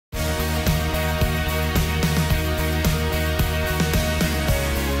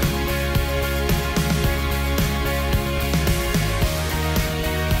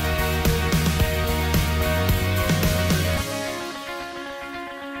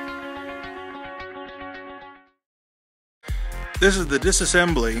This is the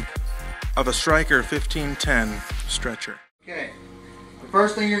disassembly of a Stryker 1510 stretcher. Okay, the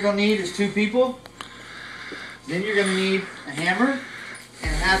first thing you're going to need is 2 people. Then you're going to need a hammer and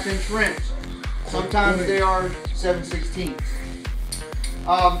a 1/2-inch wrench. Sometimes they are 7/16.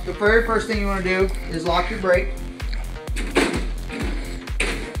 The very first thing you want to do is lock your brake.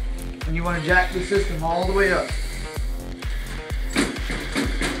 And you want to jack the system all the way up.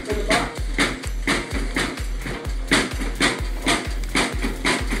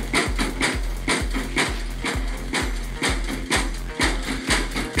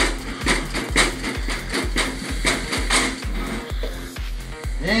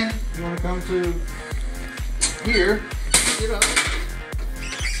 Then you want to come to here, get up.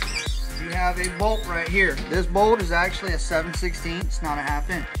 You have a bolt right here. This bolt is actually a 7/16, it's not a 1/2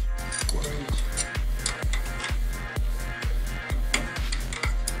 inch.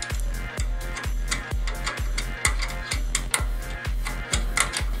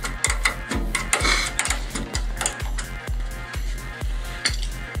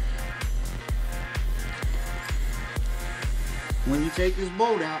 When you take this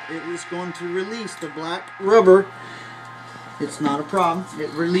bolt out, it is going to release the black rubber. It's not a problem. It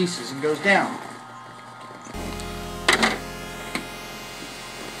releases and goes down.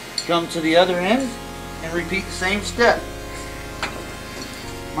 Come to the other end and repeat the same step.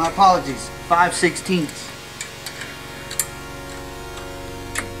 My apologies, 5/16.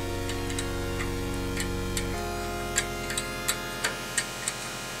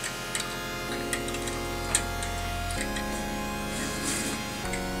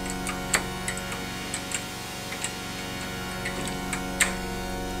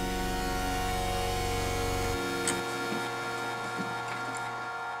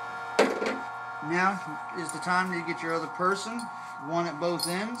 Now is the time to get your other person, one at both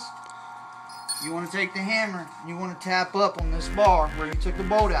ends. You want to take the hammer, and you want to tap up on this bar where you took the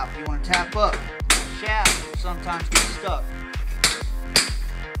bolt out. You want to tap up. The shaft will sometimes get stuck.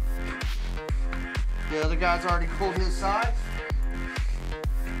 The other guy's already pulled his side.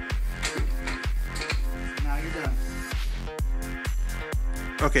 Now you're done.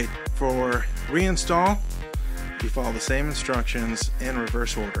 Okay, for reinstall, you follow the same instructions in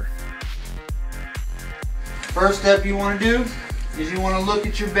reverse order. First step you want to do is you want to look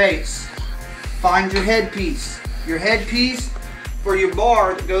at your base. Find your headpiece. Your headpiece for your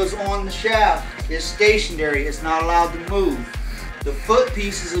bar that goes on the shaft is stationary. It's not allowed to move. The foot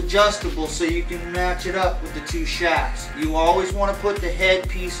piece is adjustable so you can match it up with the 2 shafts. You always want to put the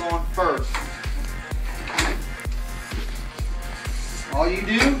headpiece on first. All you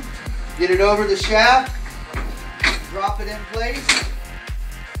do, get it over the shaft, drop it in place.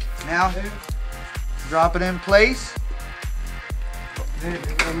 Now, drop it in place. Then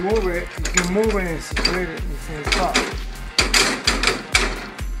you can move it. You can move it and split it. You can stop.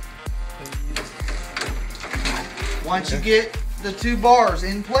 Once you get the 2 bars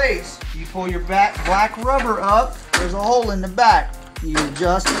in place, you pull your black rubber up. There's a hole in the back. You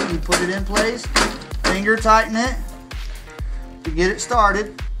adjust it. You put it in place. Finger tighten it to get it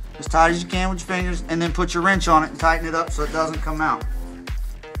started as tight as you can with your fingers, and then put your wrench on it and tighten it up so it doesn't come out.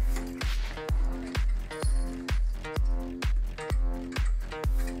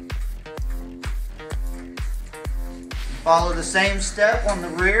 Follow the same step on the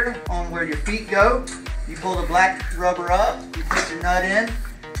rear, on where your feet go. You pull the black rubber up, you put your nut in,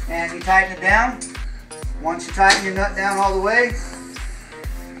 and you tighten it down. Once you tighten your nut down all the way,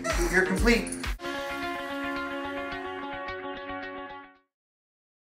 you're complete.